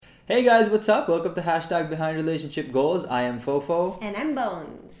Hey guys, what's up? Welcome to Hashtag Behind Relationship Goals. I am Fofo. And I'm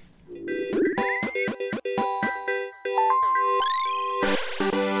Bones.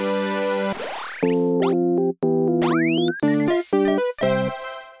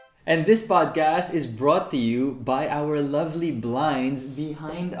 And this podcast is brought to you by our lovely blinds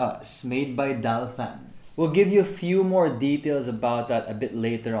behind us, made by Dalfan. We'll give you a few more details about that a bit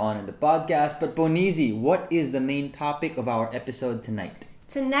later on in the podcast. But Bonizi, what is the main topic of our episode tonight?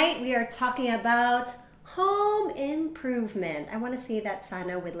 Tonight we are talking about home improvement. I want to say that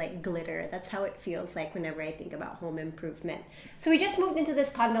sana with like glitter. That's how it feels like whenever I think about home improvement. So we just moved into this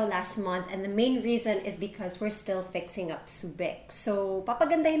condo last month and the main reason is because we're still fixing up Subic. So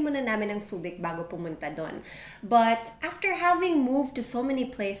papagandahin muna namin ang Subic bago pumunta doon. But after having moved to so many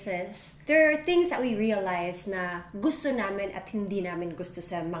places, there are things that we realize na gusto namin at hindi namin gusto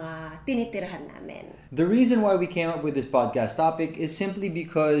sa mga tinitirhan namin. The reason why we came up with this podcast topic is simply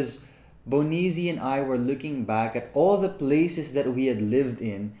because Bonizi and I were looking back at all the places that we had lived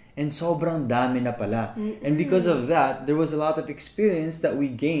in and sobrang dami na pala. And because of that, there was a lot of experience that we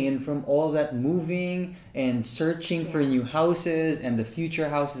gained from all that moving and searching for new houses and the future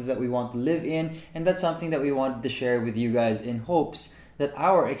houses that we want to live in. And that's something that we wanted to share with you guys in hopes that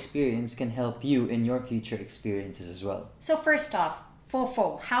our experience can help you in your future experiences as well. So first off,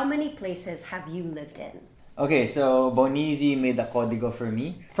 Fofo, how many places have you lived in? Okay, so Bonizi made a código for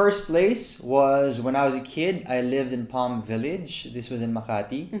me. First place was when I was a kid, I lived in Palm Village. This was in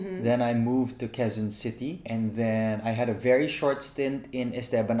Makati. Then I moved to Quezon City. And then I had a very short stint in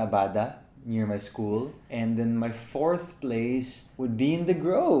Esteban Abada near my school. And then my fourth place would be in the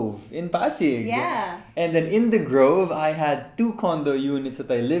Grove in Pasig. Yeah. And then in the Grove, I had 2 condo units that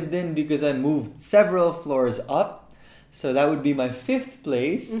I lived in because I moved several floors up. So that would be my 5th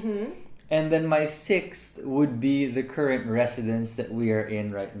place. And then my 6th would be the current residence that we are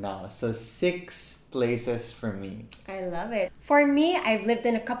in right now. So 6 places for me. I love it. For me, I've lived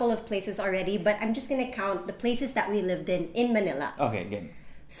in a couple of places already, but I'm just going to count the places that we lived in Manila. Okay, game.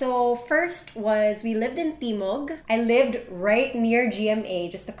 So first was we lived in Timog. I lived right near GMA,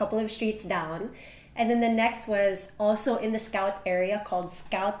 just a couple of streets down. And then the next was also in the Scout area called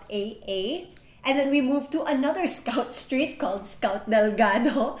Scout AA. And then we moved to another Scout street called Scout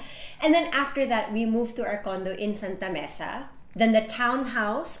Delgado. And then after that, we moved to our condo in Santa Mesa. Then the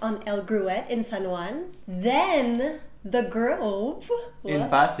townhouse on El Gruet in San Juan. Then the Grove. In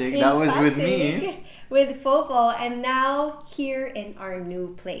Pasig. That was with me. With Fofo. And now here in our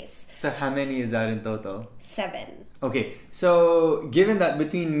new place. So how many is that in total? 7. Okay, so given that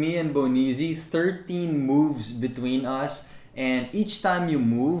between me and Bonizi, 13 moves between us. And each time you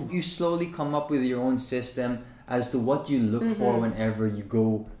move, you slowly come up with your own system as to what you look for whenever you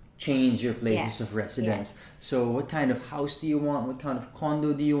go change your places of residence. So what kind of house do you want? What kind of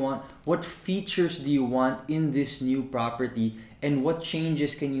condo do you want? What features do you want in this new property? And what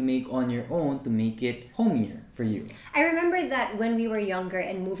changes can you make on your own to make it homier for you? I remember that when we were younger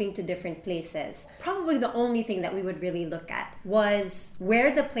and moving to different places, probably the only thing that we would really look at was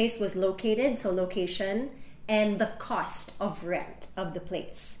where the place was located, so location, and the cost of rent of the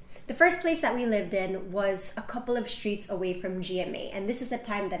place. The first place that we lived in was a couple of streets away from GMA, and this is the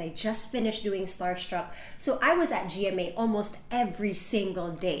time that I just finished doing Starstruck, so I was at GMA almost every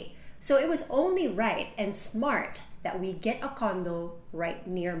single day. So it was only right and smart that we get a condo right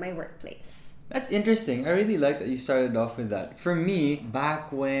near my workplace. That's interesting. I really like that you started off with that. For me,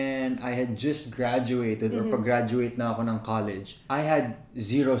 back when I had just graduated or pag-graduate na ako ng college, I had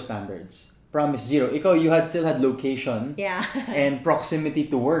 0 standards. Promise, 0. Ikaw, you still had location and proximity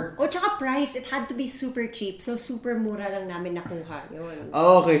to work. O tsaka price, it had to be super cheap. So super mura lang namin nakuha. Yun.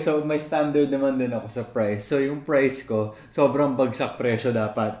 Okay, so may standard naman din ako sa price. So yung price ko, sobrang bagsak presyo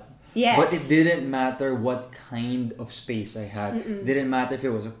dapat. Yes. But it didn't matter what kind of space I had. It didn't matter if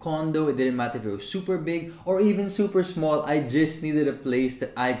it was a condo. It didn't matter if it was super big or even super small. I just needed a place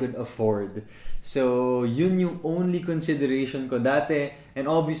that I could afford. So, yun yung only consideration ko dati. And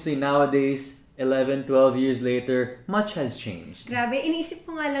obviously, nowadays, 11, 12 years later, much has changed. Grabe, iniisip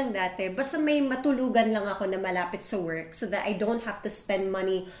ko nga lang dati, basta may matulugan lang ako na malapit sa work so that I don't have to spend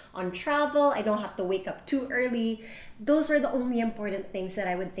money on travel, I don't have to wake up too early. Those were the only important things that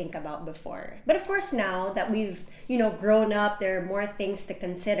I would think about before. But of course now that we've, grown up, there are more things to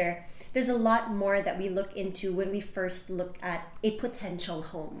consider. There's a lot more that we look into when we first look at a potential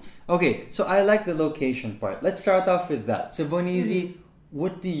home. Okay, so I like the location part. Let's start off with that. So Bonizi,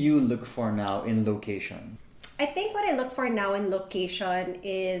 what do you look for now in location? I think what I look for now in location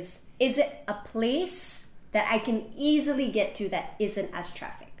is it a place that I can easily get to that isn't as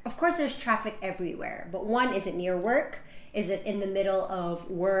traffic? Of course, there's traffic everywhere, but one, is it near work? Is it in the middle of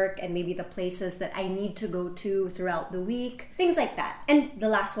work and maybe the places that I need to go to throughout the week? Things like that. And the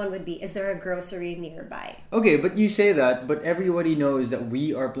last one would be, is there a grocery nearby? Okay, but you say that, but everybody knows that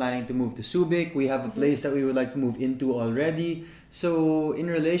we are planning to move to Subic. We have a place that we would like to move into already. So in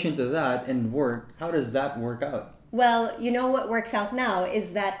relation to that and work, how does that work out? Well, you know what works out now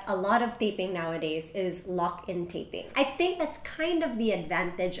is that a lot of taping nowadays is lock-in taping. I think that's kind of the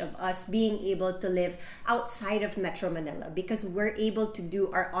advantage of us being able to live outside of Metro Manila because we're able to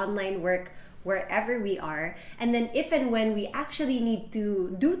do our online work wherever we are. And then if and when we actually need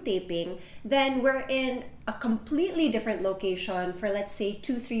to do taping, then we're in a completely different location for, let's say,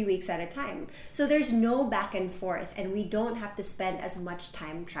 2-3 weeks at a time. So there's no back and forth and we don't have to spend as much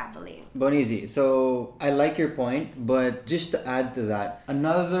time traveling. Bonizi, so I like your point, but just to add to that,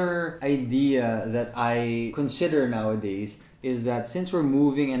 another idea that I consider nowadays is that since we're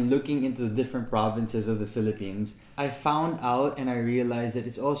moving and looking into the different provinces of the Philippines, I found out and I realized that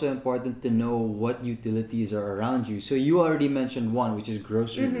it's also important to know what utilities are around you. So you already mentioned one, which is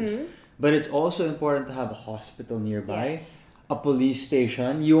groceries. But it's also important to have a hospital nearby. Yes. A police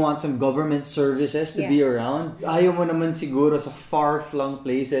station. You want some government services to be around. Ayaw mo naman siguro sa far-flung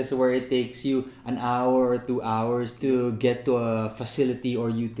places where it takes you an hour or 2 hours to get to a facility or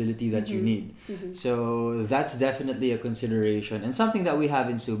utility that you need. So that's definitely a consideration and something that we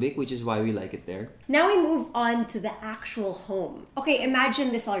have in Subic, which is why we like it there. Now we move on to the actual home. Okay,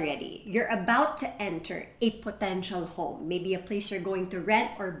 imagine this already. You're about to enter a potential home, maybe a place you're going to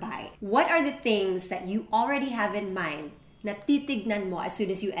rent or buy. What are the things that you already have in mind na titignan mo as soon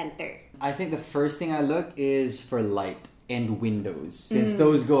as you enter? I think the first thing I look is for light and windows, since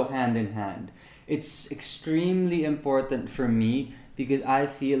those go hand in hand. It's extremely important for me because I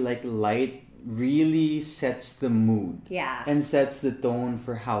feel like light really sets the mood and sets the tone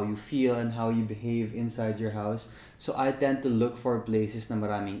for how you feel and how you behave inside your house. So I tend to look for places na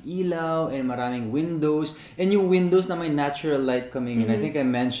maraming ilaw and maraming windows. And yung windows na may natural light coming in. I think I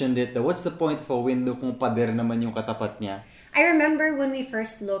mentioned it. What's the point of a window kung pader naman yung katapat niya? I remember when we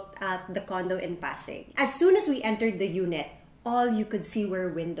first looked at the condo in Pasig. As soon as we entered the unit, all you could see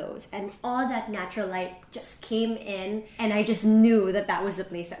were windows and all that natural light just came in and I just knew that that was the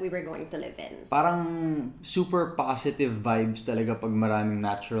place that we were going to live in. Parang super positive vibes talaga pag maraming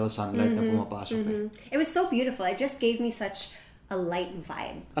natural sunlight na pumapasok. It was so beautiful. It just gave me such a light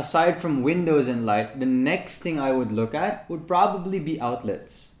vibe. Aside from windows and light, the next thing I would look at would probably be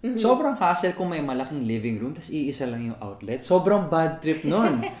outlets. Sobrang hassle kung may malaking living room tas iisa lang yung outlet. Sobrang bad trip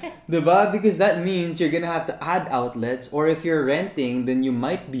nun. Diba? Because that means you're gonna have to add outlets, or if you're renting, then you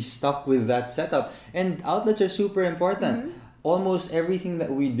might be stuck with that setup. And outlets are super important. Almost everything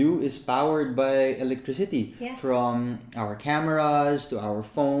that we do is powered by electricity. Yes. From our cameras, to our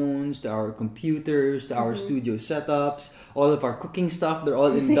phones, to our computers, to our studio setups, all of our cooking stuff, they're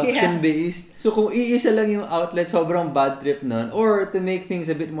all induction-based. So kung iisa lang yung outlet, sobrang bad trip nun. Or to make things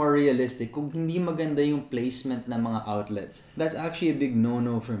a bit more realistic, kung hindi maganda yung placement ng mga outlets, that's actually a big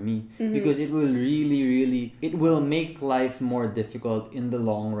no-no for me. Because it will really, it will make life more difficult in the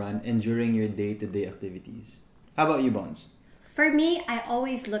long run and during your day-to-day activities. How about you, Bones? For me, I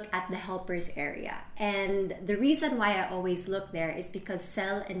always look at the helpers area. And the reason why I always look there is because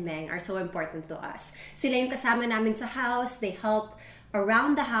Sel and Meng are so important to us. Sila yung kasama namin sa house, they help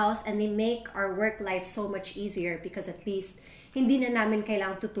around the house, and they make our work life so much easier because at least hindi na namin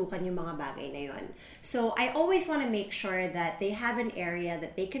kailangang tutukan yung mga bagay na yun. So I always want to make sure that they have an area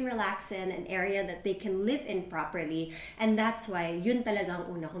that they can relax in, an area that they can live in properly, and that's why yun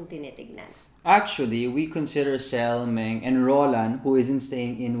talagang una kong tinitignan. Actually, we consider Sel, Meng, and Roland, who isn't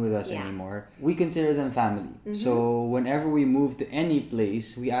staying in with us anymore, we consider them family. So whenever we move to any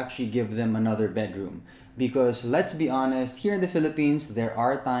place, we actually give them another bedroom. Because let's be honest, here in the Philippines, there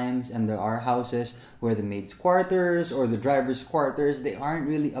are times and there are houses where the maid's quarters or the driver's quarters, they aren't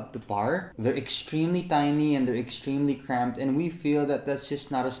really up to par. They're extremely tiny and they're extremely cramped, and we feel that that's just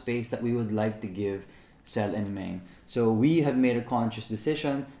not a space that we would like to give Sel and Meng. So we have made a conscious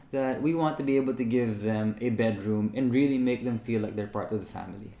decision that we want to be able to give them a bedroom and really make them feel like they're part of the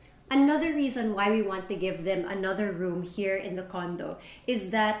family. Another reason why we want to give them another room here in the condo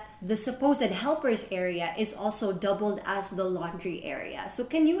is that the supposed helpers area is also doubled as the laundry area. So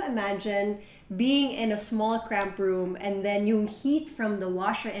can you imagine being in a small cramped room and then yung heat from the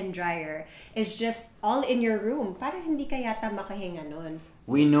washer and dryer is just all in your room? Parang hindi ka yata makahinga nun.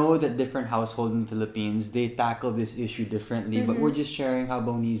 We know that different households in the Philippines, they tackle this issue differently, but we're just sharing how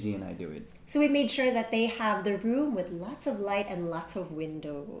Bonizi and I do it. So we made sure that they have the room with lots of light and lots of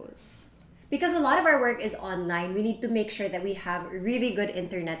windows. Because a lot of our work is online, we need to make sure that we have really good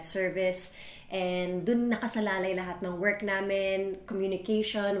internet service And dun nakasalalay lahat ng work namin,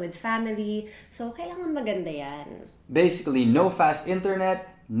 communication with family. So, kailangan maganda yan. Basically, no fast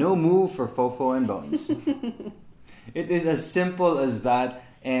internet, no move for Fofo and Bones. It is as simple as that.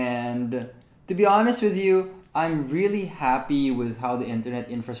 And to be honest with you, I'm really happy with how the internet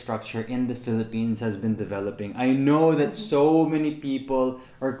infrastructure in the Philippines has been developing. I know that so many people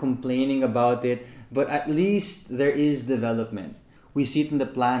are complaining about it, but at least there is development. We see it in the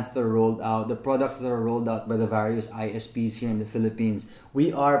plans that are rolled out, the products that are rolled out by the various ISPs here in the Philippines.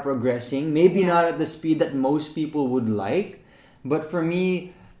 We are progressing, maybe not at the speed that most people would like, but for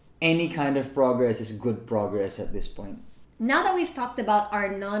me, any kind of progress is good progress at this point. Now that we've talked about our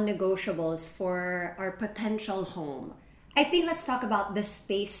non-negotiables for our potential home, I think let's talk about the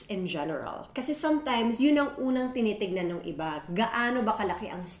space in general. Kasi sometimes, yun ang unang tinitignan ng iba. Gaano ba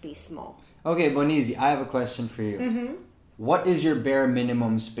kalaki ang space mo? Okay, Bonizi, I have a question for you. What is your bare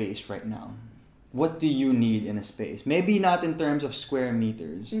minimum space right now? What do you need in a space? Maybe not in terms of square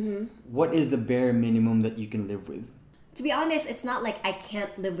meters. What is the bare minimum that you can live with? To be honest, it's not like I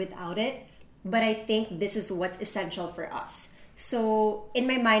can't live without it, but I think this is what's essential for us. So, in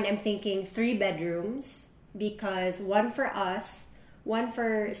my mind, I'm thinking 3 bedrooms because 1 for us, 1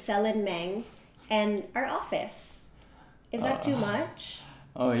 for Sel and Meng, and our office. Is that too much?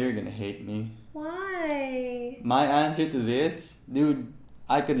 Oh, you're gonna hate me. Why? My answer to this, dude,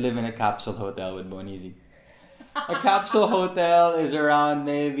 I could live in a capsule hotel with Bonizi. A capsule hotel is around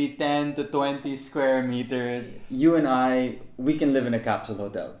maybe 10 to 20 square meters. You and I, we can live in a capsule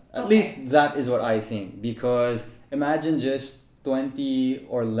hotel. At least that is what I think. Because imagine just 20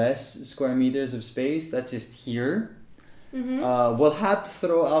 or less square meters of space. That's just here. We'll have to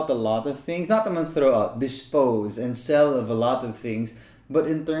throw out a lot of things. Not I'm gonna throw out, dispose and sell of a lot of things. But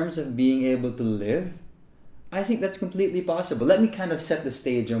in terms of being able to live, I think that's completely possible. Let me kind of set the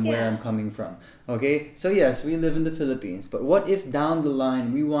stage on where I'm coming from. Okay? So yes, we live in the Philippines. But what if down the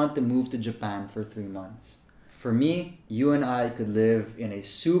line we want to move to Japan for 3 months? For me, you and I could live in a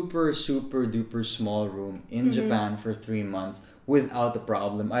super, super duper small room in Japan for 3 months without a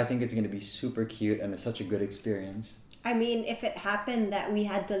problem. I think it's going to be super cute and it's such a good experience. I mean, if it happened that we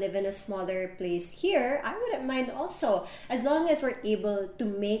had to live in a smaller place here, I wouldn't mind also, as long as we're able to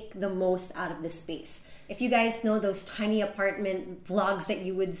make the most out of the space. If you guys know those tiny apartment vlogs that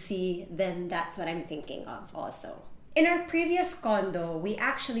you would see, then that's what I'm thinking of also. In our previous condo, we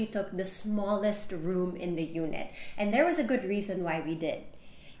actually took the smallest room in the unit, and there was a good reason why we did.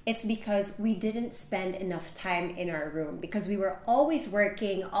 It's because we didn't spend enough time in our room because we were always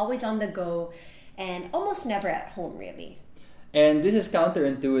working, always on the go, and almost never at home, really. And this is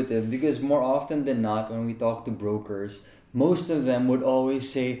counterintuitive because more often than not, when we talk to brokers, most of them would always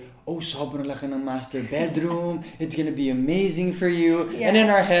say, oh, sobrang laki ng master bedroom. It's gonna be amazing for you. Yeah. And in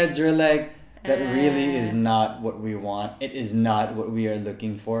our heads, we're like, that really is not what we want. It is not what we are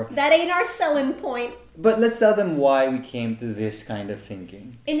looking for. That ain't our selling point. But let's tell them why we came to this kind of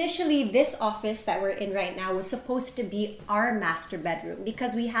thinking. Initially, this office that we're in right now was supposed to be our master bedroom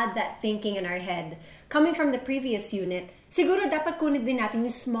because we had that thinking in our head. Coming from the previous unit, siguro dapat kunin din natin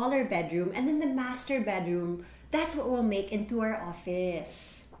yung smaller bedroom and then the master bedroom, that's what we'll make into our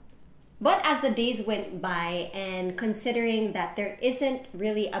office. But as the days went by and considering that there isn't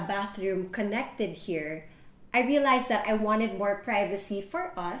really a bathroom connected here, I realized that I wanted more privacy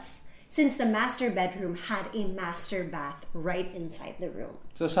for us since the master bedroom had a master bath right inside the room.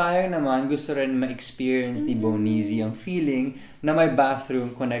 So sayang naman, gusto rin ma-experience ni Bonizi ang feeling na may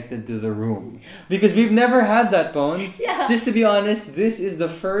bathroom connected to the room. Because we've never had that, Bones. Yeah. Just to be honest, this is the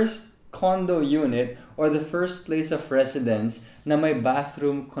first condo unit or the first place of residence na may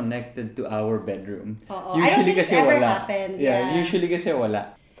bathroom connected to our bedroom. Usually I don't think it's ever happened. Yeah, usually kasi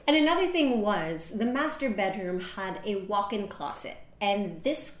wala. And another thing was, the master bedroom had a walk-in closet. And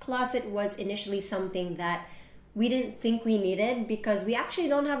this closet was initially something that we didn't think we needed because we actually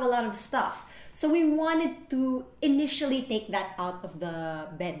don't have a lot of stuff. So we wanted to initially take that out of the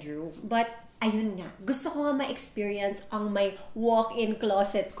bedroom. But ayun nga, gusto ko nga ma-experience ang may walk-in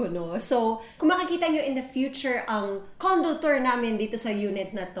closet ko, no? So, kung makikita nyo in the future ang condo tour namin dito sa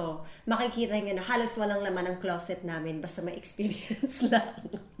unit na to, makikita nyo na halos walang laman ang closet namin, basta ma-experience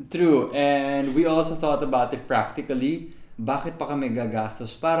lang. True, and we also thought about it practically. Bakit pa kami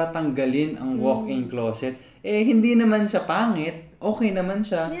gagastos para tanggalin ang walk-in closet? Eh, hindi naman siya pangit. Okay naman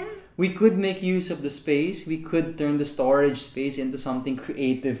siya. Yeah. We could make use of the space. We could turn the storage space into something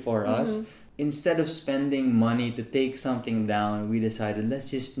creative for us. instead of spending money to take something down, we decided let's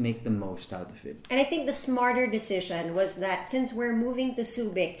just make the most out of it. And I think the smarter decision was that since we're moving to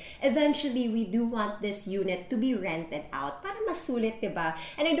Subic, eventually we do want this unit to be rented out para masulit, diba?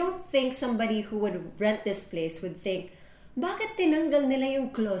 And I don't think somebody who would rent this place would think, bakit tinanggal nila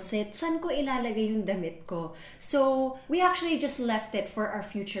yung closet? Saan ko ilalagay yung damit ko? So, we actually just left it for our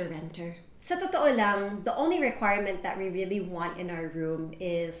future renter. Sa totoo lang, the only requirement that we really want in our room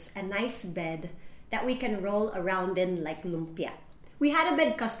is a nice bed that we can roll around in like lumpia. We had a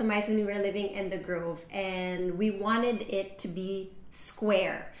bed customized when we were living in the Grove, and we wanted it to be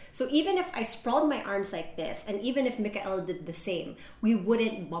square. So even if I sprawled my arms like this, and even if Mikael did the same, we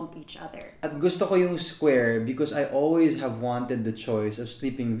wouldn't bump each other. At gusto ko yung square because I always have wanted the choice of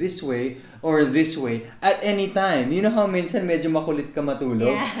sleeping this way or this way at any time. You know how minsan medyo makulit ka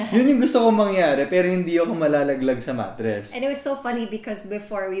matulog? Yeah. Yun yung gusto ko mangyari pero hindi ako malalaglag sa mattress. And it was so funny because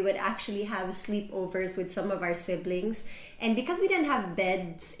before we would actually have sleepovers with some of our siblings. And because we didn't have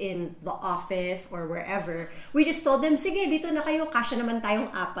beds in the office or wherever, we just told them, sige, dito na kayo, kasya naman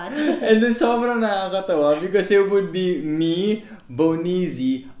tayong apat. And then sobrang nakakatawa because it would be me,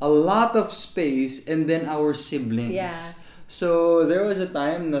 Bonizi, a lot of space, and then our siblings. Yeah. So there was a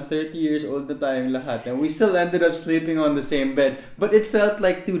time na 30 years old na tayong lahat and we still ended up sleeping on the same bed, but it felt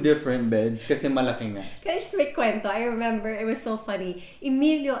like two different beds kasi malaki nga. Can I just make kwento? I remember it was so funny.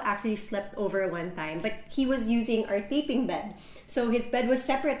 Emilio actually slept over one time, but he was using our taping bed. So his bed was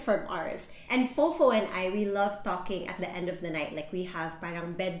separate from ours. And Fofo and I, we love talking at the end of the night. Like we have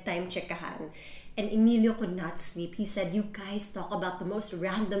parang bedtime chikahan. And Emilio could not sleep. He said, you guys talk about the most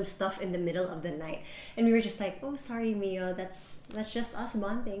random stuff in the middle of the night. And we were just like, oh, sorry, Mio. That's just us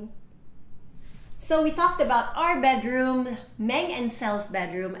bonding. So we talked about our bedroom, Meng and Sel's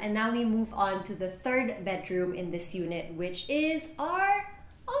bedroom, and now we move on to the third bedroom in this unit, which is our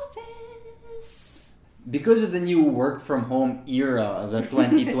office. Because of the new work from home era that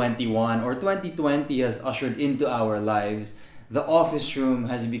 2021 or 2020 has ushered into our lives, the office room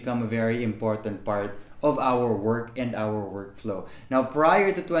has become a very important part of our work and our workflow. Now,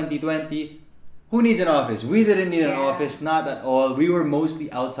 prior to 2020, who needs an office? We didn't need an office, not at all. We were mostly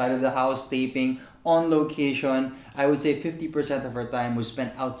outside of the house, taping, on location. I would say 50% of our time was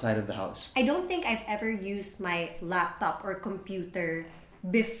spent outside of the house. I don't think I've ever used my laptop or computer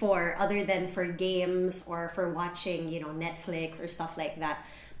before other than for games or for watching, Netflix or stuff like that.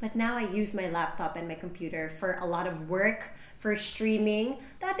 But now I use my laptop and my computer for a lot of work, for streaming.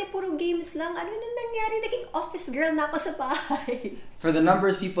 Dati puro games lang. Ano na nangyari? Naging office girl na ako sa bahay. For the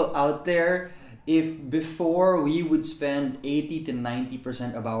numbers people out there, if before we would spend 80 to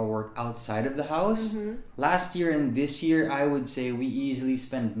 90% of our work outside of the house, last year and this year, I would say we easily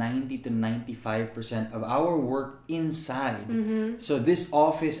spend 90 to 95% of our work inside. So this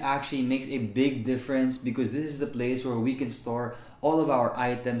office actually makes a big difference because this is the place where we can store all of our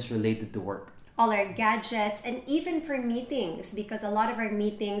items related to work. All our gadgets, and even for meetings, because a lot of our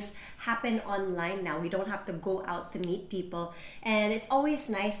meetings happen online now. We don't have to go out to meet people. And it's always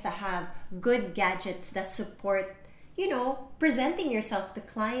nice to have good gadgets that support, presenting yourself to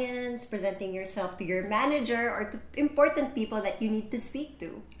clients, presenting yourself to your manager or to important people that you need to speak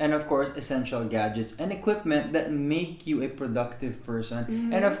to. And of course, essential gadgets and equipment that make you a productive person.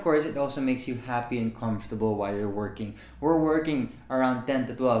 And of course, it also makes you happy and comfortable while you're working. We're working around 10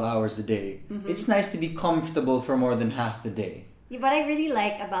 to 12 hours a day. It's nice to be comfortable for more than half the day. What I really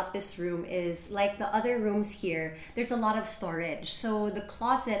like about this room is, like the other rooms here, there's a lot of storage. So the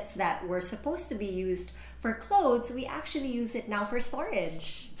closets that were supposed to be used for clothes, we actually use it now for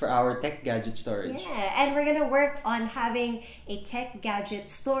storage. For our tech gadget storage. Yeah, and we're gonna work on having a tech gadget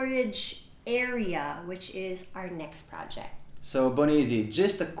storage area, which is our next project. So, Bonizi,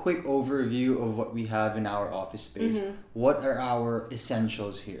 just a quick overview of what we have in our office space. What are our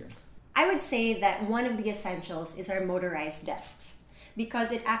essentials here? I would say that one of the essentials is our motorized desks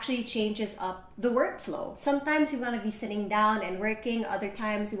because it actually changes up the workflow. Sometimes you want to be sitting down and working, other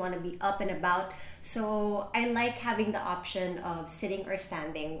times you want to be up and about. So I like having the option of sitting or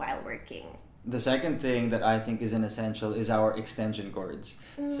standing while working. The second thing that I think is an essential is our extension cords.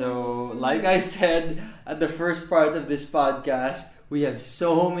 So, like I said at the first part of this podcast, we have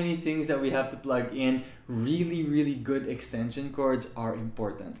so many things that we have to plug in. Really, really good extension cords are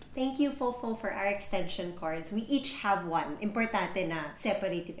important. Thank you, Fofo, for our extension cords. We each have one. Importante na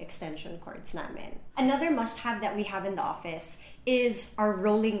separate yung extension cords namin. Another must-have that we have in the office is our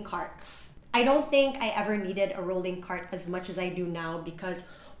rolling carts. I don't think I ever needed a rolling cart as much as I do now because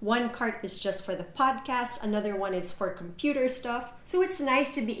one cart is just for the podcast, another one is for computer stuff. So it's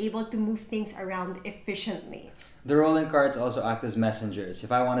nice to be able to move things around efficiently. The rolling carts also act as messengers.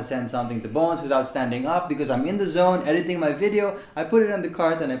 If I want to send something to Bones without standing up because I'm in the zone editing my video, I put it on the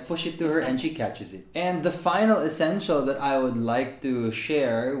cart and I push it to her and she catches it. And the final essential that I would like to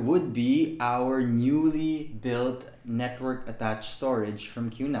share would be our newly built network attached storage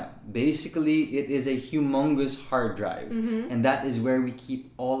from QNAP. Basically, it is a humongous hard drive, and that is where we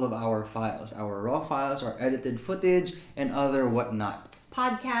keep all of our files, our raw files, our edited footage, and other whatnot.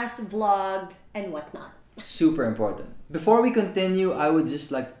 Podcast, vlog, and whatnot. Super important. Before we continue, I would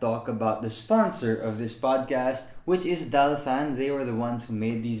just like to talk about the sponsor of this podcast, which is Dalthan. They were the ones who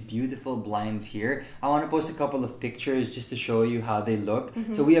made these beautiful blinds here. I want to post a couple of pictures just to show you how they look.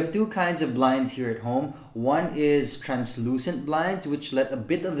 So we have two kinds of blinds here at home. One is translucent blinds, which let a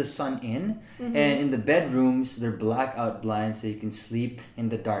bit of the sun in. And in the bedrooms, they're blackout blinds so you can sleep in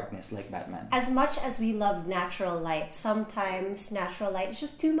the darkness like Batman. As much as we love natural light, sometimes natural light is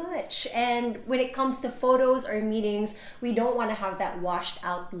just too much. And when it comes to photos or meetings, we don't want to have that washed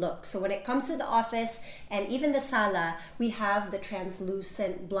out look. So when it comes to the office and even the sala, we have the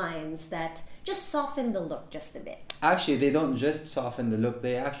translucent blinds that just soften the look just a bit. Actually, they don't just soften the look,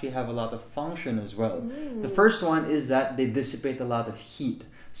 they actually have a lot of function as well. The first one is that they dissipate a lot of heat.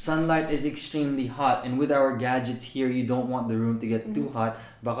 Sunlight is extremely hot, and with our gadgets here, you don't want the room to get too hot.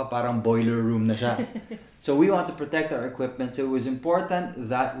 Baka parang boiler room na siya. So we want to protect our equipment, so it was important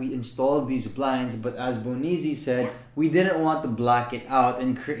that we installed these blinds, but as Bonizi said, we didn't want to black it out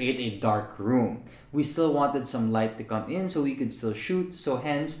and create a dark room. We still wanted some light to come in so we could still shoot, so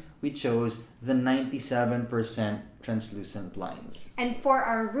hence we chose the 97% translucent blinds. And for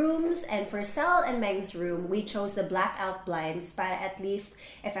our rooms and for Sal and Meng's room, we chose the blackout blinds, but at least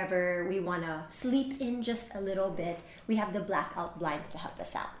if ever we want to sleep in just a little bit, we have the blackout blinds to help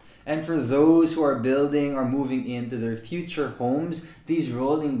us out. And for those who are building or moving into their future homes, these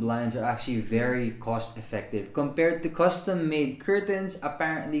rolling blinds are actually very cost effective. Compared to custom made curtains,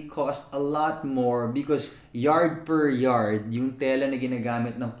 apparently cost a lot more because yard per yard, yung tela na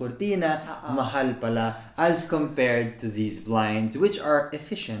ginagamit ng kurtina, mahal pala as compared to these blinds, which are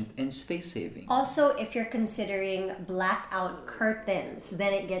efficient and space saving. Also, if you're considering blackout curtains,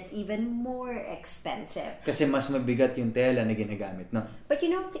 then it gets even more expensive. Kasi mas mabigat yung tela na ginagamit, no? But you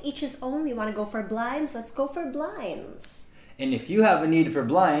know, to each his own. We want to go for blinds. Let's go for blinds. And if you have a need for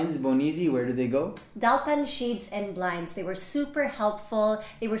blinds, Bonizi, where do they go? Dalton Shades and Blinds. They were super helpful.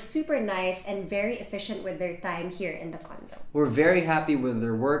 They were super nice and very efficient with their time here in the condo. We're very happy with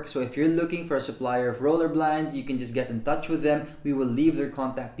their work. So if you're looking for a supplier of roller blinds, you can just get in touch with them. We will leave their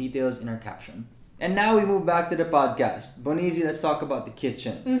contact details in our caption. And now we move back to the podcast. Bonizi, let's talk about the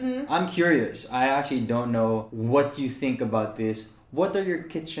kitchen. I'm curious. I actually don't know what you think about this. What are your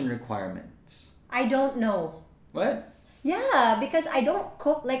kitchen requirements? I don't know. What? Yeah, because I don't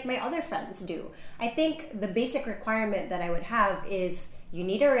cook like my other friends do. I think the basic requirement that I would have is you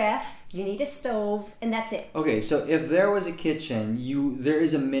need a ref, you need a stove, and that's it. Okay, so if there was a kitchen, there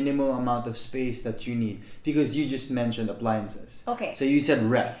is a minimum amount of space that you need because you just mentioned appliances. Okay. So you said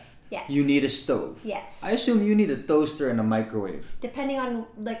ref. Yes. You need a stove. Yes. I assume you need a toaster and a microwave. Depending on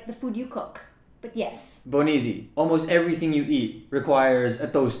like the food you cook. But yes. Bonizi, almost everything you eat requires a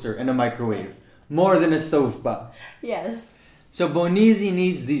toaster and a microwave. More than a stove pa. Yes. So Bonizi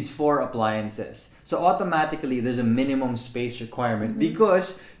needs these 4 appliances. So automatically there's a minimum space requirement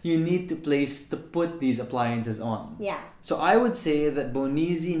because you need to put these appliances on. Yeah. So I would say that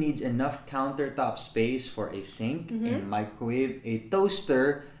Bonizi needs enough countertop space for a sink, a microwave, a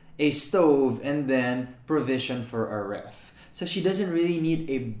toaster, a stove, and then provision for a ref. So she doesn't really need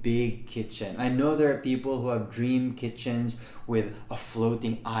a big kitchen. I know there are people who have dream kitchens with a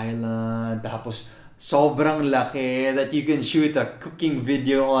floating island, tapos sobrang laki that you can shoot a cooking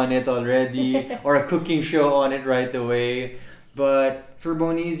video on it already or a cooking show on it right away. But for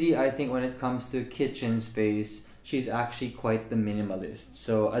Bonizi, I think when it comes to kitchen space, she's actually quite the minimalist.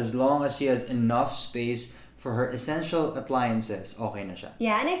 So as long as she has enough space for her essential appliances, okay na siya.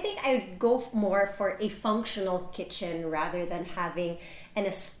 Yeah, and I think I would go more for a functional kitchen rather than having an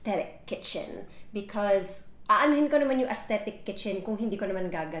aesthetic kitchen because aanhin ko naman yung aesthetic kitchen kung hindi ko naman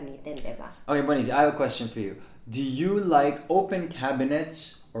gagamitin, diba? Okay, Bonizi, I have a question for you. Do you like open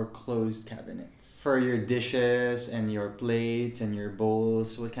cabinets or closed cabinets? For your dishes and your plates and your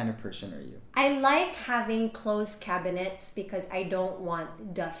bowls, what kind of person are you? I like having closed cabinets because I don't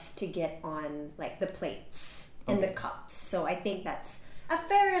want dust to get on like the plates and the cups. So I think that's a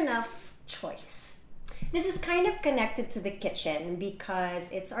fair enough choice. This is kind of connected to the kitchen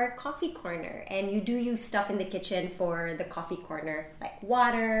because it's our coffee corner and you do use stuff in the kitchen for the coffee corner like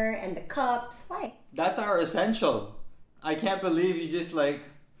water and the cups. Why? That's our essential. I can't believe you just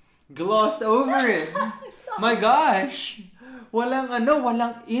glossed over it. I'm My gosh! Walang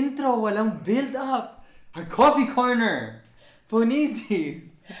intro, walang build up. Our coffee corner. Bonizi.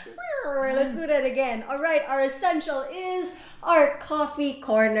 Let's do that again. All right, our essential is our coffee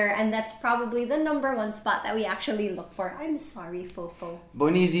corner, and that's probably the number one spot that we actually look for. I'm sorry, Fofo.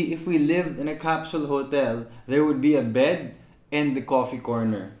 Bonizi, if we lived in a capsule hotel, there would be a bed and the coffee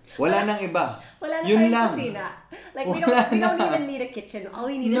corner. Wala nang iba. Wala na Yun tayong lang. kusina. Like, we don't even need a kitchen. All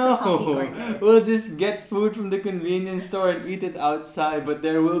we need is a coffee corner. We'll just get food from the convenience store and eat it outside, but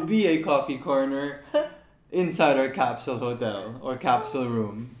there will be a coffee corner inside our capsule hotel or capsule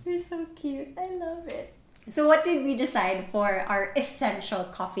room. You're so cute. I love it. So what did we decide for our essential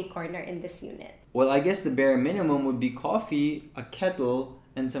coffee corner in this unit? Well, I guess the bare minimum would be coffee, a kettle,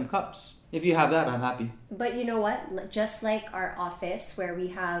 and some cups. If you have that, I'm happy. But you know what? Just like our office where we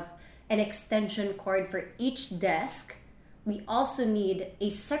have an extension cord for each desk, we also need a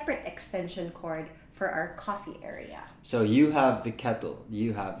separate extension cord for our coffee area. So you have the kettle,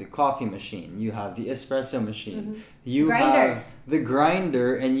 you have the coffee machine, you have the espresso machine, you Grinder. have the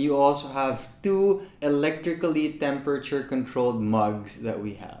grinder, and you also have 2 electrically temperature controlled mugs that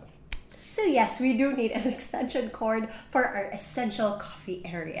we have. So yes, we do need an extension cord for our essential coffee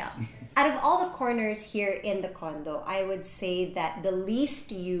area. Out of all the corners here in the condo, I would say that the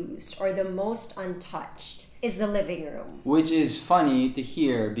least used or the most untouched is the living room. Which is funny to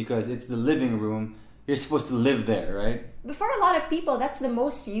hear because it's the living room. You're supposed to live there, right? But for a lot of people, that's the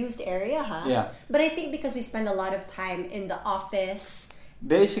most used area, huh? Yeah. But I think because we spend a lot of time in the office.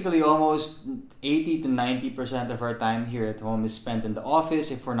 Basically, almost 80 to 90% of our time here at home is spent in the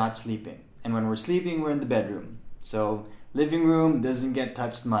office if we're not sleeping. And when we're sleeping, we're in the bedroom. So, living room doesn't get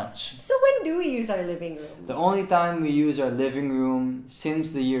touched much. So when do we use our living room? The only time we use our living room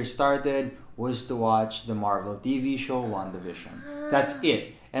since the year started was to watch the Marvel TV show WandaVision. That's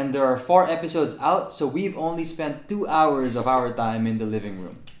it. And there are 4 episodes out, so we've only spent 2 hours of our time in the living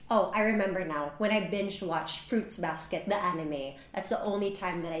room. Oh, I remember now. When I binge watched Fruits Basket, the anime, that's the only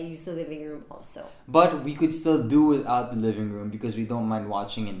time that I use the living room also. But we could still do without the living room because we don't mind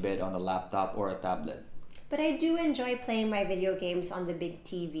watching in bed on a laptop or a tablet. But I do enjoy playing my video games on the big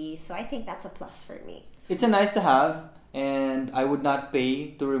TV, so I think that's a plus for me. It's a nice to have, and I would not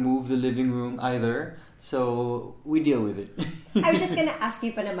pay to remove the living room either. So, we deal with it. I was just gonna ask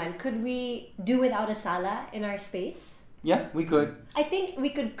you pa naman, could we do without a sala in our space? Yeah, we could. I think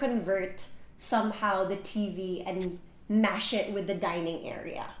we could convert somehow the TV and mash it with the dining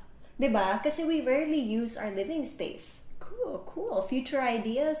area. Diba? Kasi we rarely use our living space. Cool. Future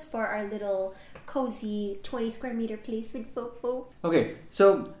ideas for our little cozy 20 square meter place with Fofo. Okay,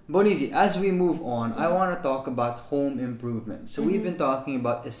 so Bonizi, as we move on, I want to talk about home improvement. So we've been talking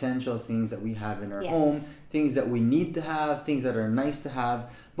about essential things that we have in our home, things that we need to have, things that are nice to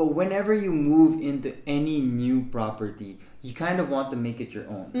have. But whenever you move into any new property, you kind of want to make it your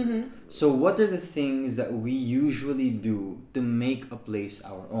own. So what are the things that we usually do to make a place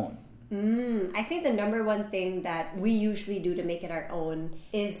our own? I think the number one thing that we usually do to make it our own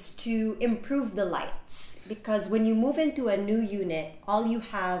is to improve the lights. Because when you move into a new unit, all you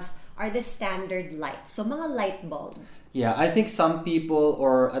have are the standard lights. So mga light bulb. Yeah, I think some people,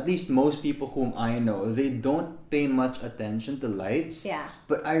 or at least most people whom I know, they don't pay much attention to lights. Yeah.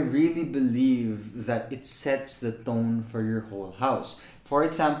 But I really believe that it sets the tone for your whole house. For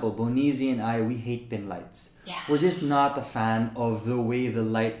example, Bonizi and I, we hate pin lights. Yeah. We're just not a fan of the way the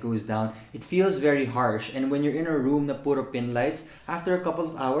light goes down. It feels very harsh. And when you're in a room na puro pin lights, after a couple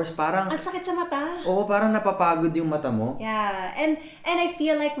of hours, parang... Ang sakit sa mata. Oo, parang napapagod yung mata mo. Yeah. And I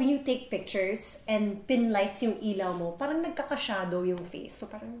feel like when you take pictures and pin lights yung ilaw mo, parang nagkaka-shadow yung face. So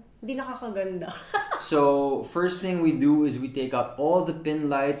parang hindi nakakaganda. So, first thing we do is we take out all the pin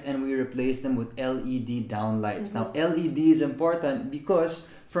lights and we replace them with LED downlights. Now, LED is important because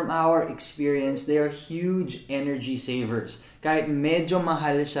from our experience, they are huge energy savers. Kahit medyo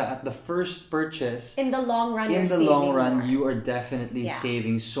mahal siya at the first purchase, In the long run, in you're the saving long run, more. you are definitely Yeah.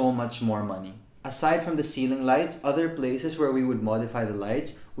 saving so much more money. Aside from the ceiling lights, other places where we would modify the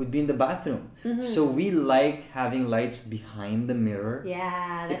lights would be in the bathroom. So we like having lights behind the mirror.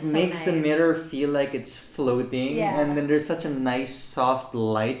 Yeah, It that's makes so the nice. mirror feel like it's floating, Yeah. and then there's such a nice soft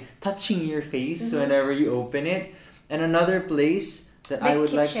light touching your face whenever you open it. And another place that I The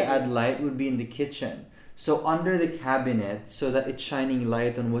would like to kitchen. add light would be in the kitchen. So under the cabinet, so that it's shining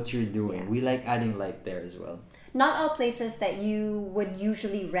light on what you're doing. Yeah. We like adding light there as well. Not all places that you would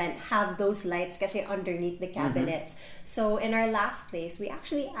usually rent have those lights kasi underneath the cabinets. So in our last place, we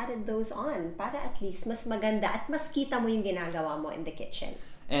actually added those on para at least mas maganda at mas kita mo yung ginagawa mo in the kitchen.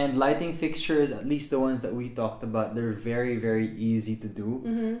 And lighting fixtures, at least the ones that we talked about, they're very, very easy to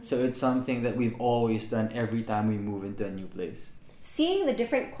do. So it's something that we've always done every time we move into a new place. Seeing the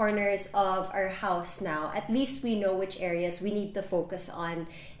different corners of our house now, at least we know which areas we need to focus on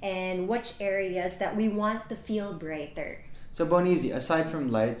and which areas that we want to feel brighter. So Bonizi, aside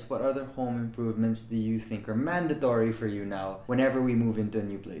from lights, what other home improvements do you think are mandatory for you now whenever we move into a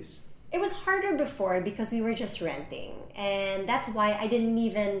new place? It was harder before because we were just renting, and that's why I didn't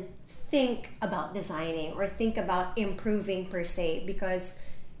even think about designing or think about improving per se, because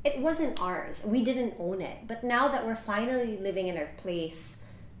it wasn't ours. We didn't own it. But now that we're finally living in our place,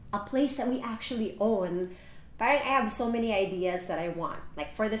 a place that we actually own, parang I have so many ideas that I want.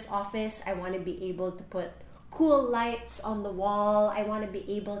 Like for this office, I want to be able to put cool lights on the wall. I want to be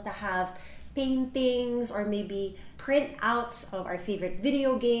able to have paintings or maybe printouts of our favorite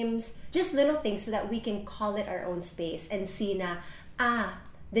video games. Just little things so that we can call it our own space and see na,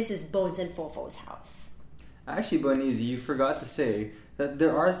 this is Bones and Fofo's house. Actually, Bonizi, you forgot to say that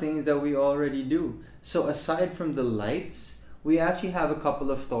there are things that we already do. So aside from the lights, we actually have a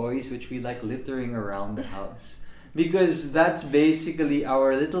couple of toys which we like littering around the house. Because that's basically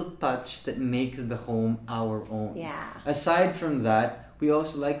our little touch that makes the home our own. Yeah. Aside from that, we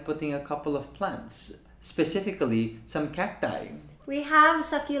also like putting a couple of plants, specifically some cacti. We have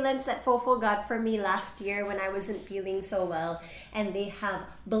succulents that Fofo got for me last year when I wasn't feeling so well, and they have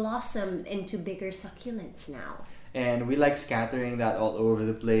blossomed into bigger succulents now. And we like scattering that all over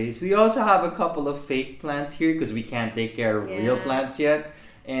the place. We also have a couple of fake plants here because we can't take care of real plants yet.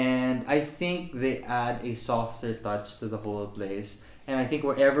 And I think they add a softer touch to the whole place. And I think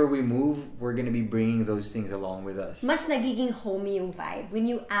wherever we move, we're going to be bringing those things along with us. Mas nagiging homey yung vibe when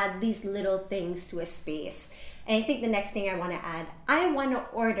you add these little things to a space. And I think the next thing I want to add, I want to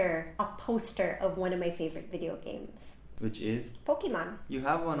order a poster of one of my favorite video games. Which is? Pokemon. You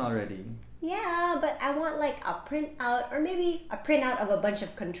have one already. Yeah, but I want like a printout or maybe a printout of a bunch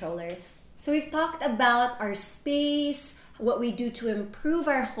of controllers. So we've talked about our space, what we do to improve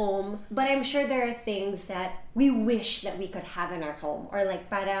our home, but I'm sure there are things that we wish that we could have in our home, or like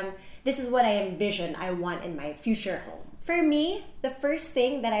parang this is what I envision I want in my future home. For me, the first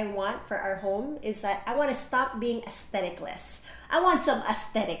thing that I want for our home is that I want to stop being aestheticless. I want some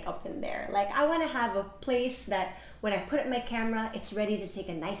aesthetic up in there. Like I want to have a place that when I put up my camera, it's ready to take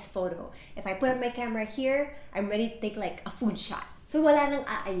a nice photo. If I put up my camera here, I'm ready to take like a food shot. So wala nang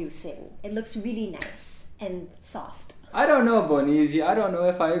aayusin. It looks really nice and soft. I don't know, Bonizi. I don't know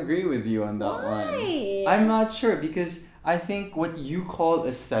if I agree with you on that one. Why? I'm not sure because I think what you call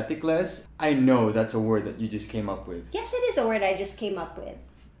aestheticless, I know that's a word that you just came up with. Yes, it is a word I just came up with.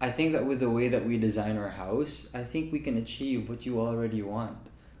 I think that with the way that we design our house, I think we can achieve what you already want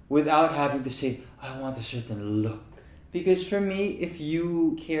without having to say, I want a certain look. Because for me, if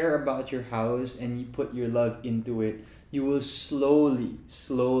you care about your house and you put your love into it, you will slowly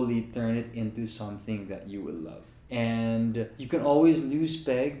turn it into something that you will love. And you can always lose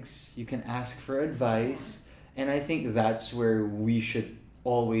pegs, you can ask for advice, and I think that's where we should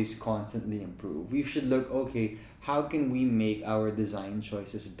always constantly improve. We should look, okay, how can we make our design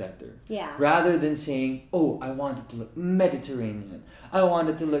choices better? Yeah. Rather than saying, oh, I want it to look Mediterranean, I want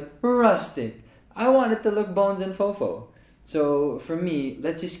it to look rustic, I want it to look Bones and Fofo. So for me,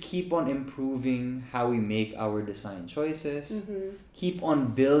 let's just keep on improving how we make our design choices, keep on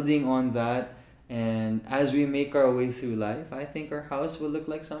building on that, and as we make our way through life, I think our house will look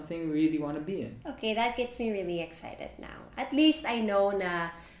like something we really want to be in. Okay, that gets me really excited now. At least I know na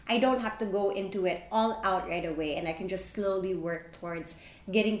I don't have to go into it all out right away, and I can just slowly work towards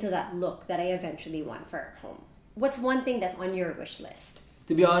getting to that look that I eventually want for our home. What's one thing that's on your wish list?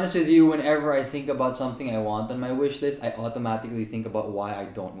 To be honest with you, whenever I think about something I want on my wish list, I automatically think about why I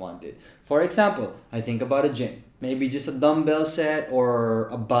don't want it. For example, I think about a gym. Maybe just a dumbbell set or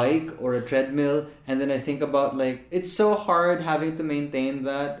a bike or a treadmill. And then I think about like, it's so hard having to maintain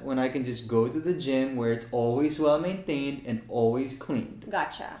that when I can just go to the gym where it's always well maintained and always cleaned.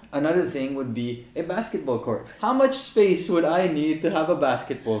 Gotcha. Another thing would be a basketball court. How much space would I need to have a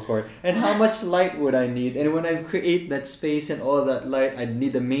basketball court? And how much light would I need? And when I create that space and all that light, I'd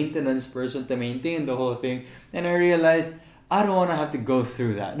need a maintenance person to maintain the whole thing. And I realized I don't want to have to go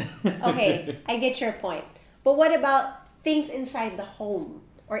through that. Okay, I get your point. But what about things inside the home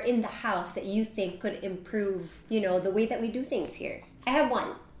or in the house that you think could improve, the way that we do things here? I have one.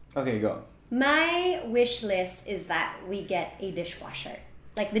 Okay, go. My wish list is that we get a dishwasher,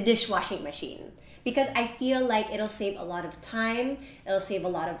 like the dishwashing machine, because I feel like it'll save a lot of time, it'll save a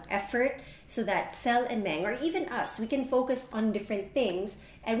lot of effort, so that Sel and Meng, or even us, we can focus on different things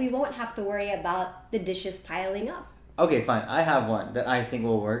and we won't have to worry about the dishes piling up. Okay, fine. I have one that I think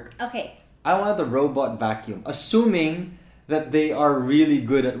will work. Okay. I want the robot vacuum, assuming that they are really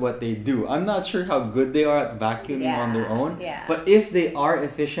good at what they do. I'm not sure how good they are at vacuuming on their own, Yeah. but if they are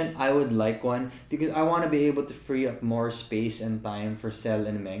efficient, I would like one because I want to be able to free up more space and time for Sel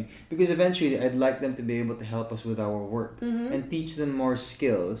and Meng, because eventually I'd like them to be able to help us with our work and teach them more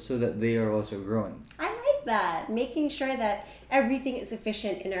skills so that they are also growing. I like that. Making sure that everything is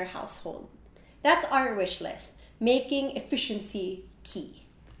efficient in our household. That's our wish list. Making efficiency key.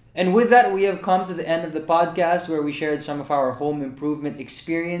 And with that, we have come to the end of the podcast where we shared some of our home improvement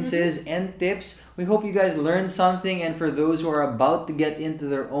experiences and tips. We hope you guys learned something. And for those who are about to get into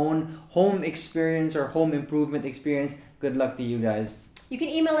their own home experience or home improvement experience, good luck to you guys. You can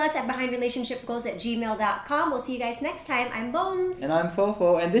email us at behindrelationshipgoals@gmail.com. We'll see you guys next time. I'm Bones. And I'm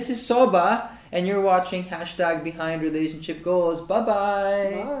Fofo. And this is Soba. And you're watching #BehindRelationshipGoals.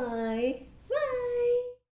 Bye-bye. Bye.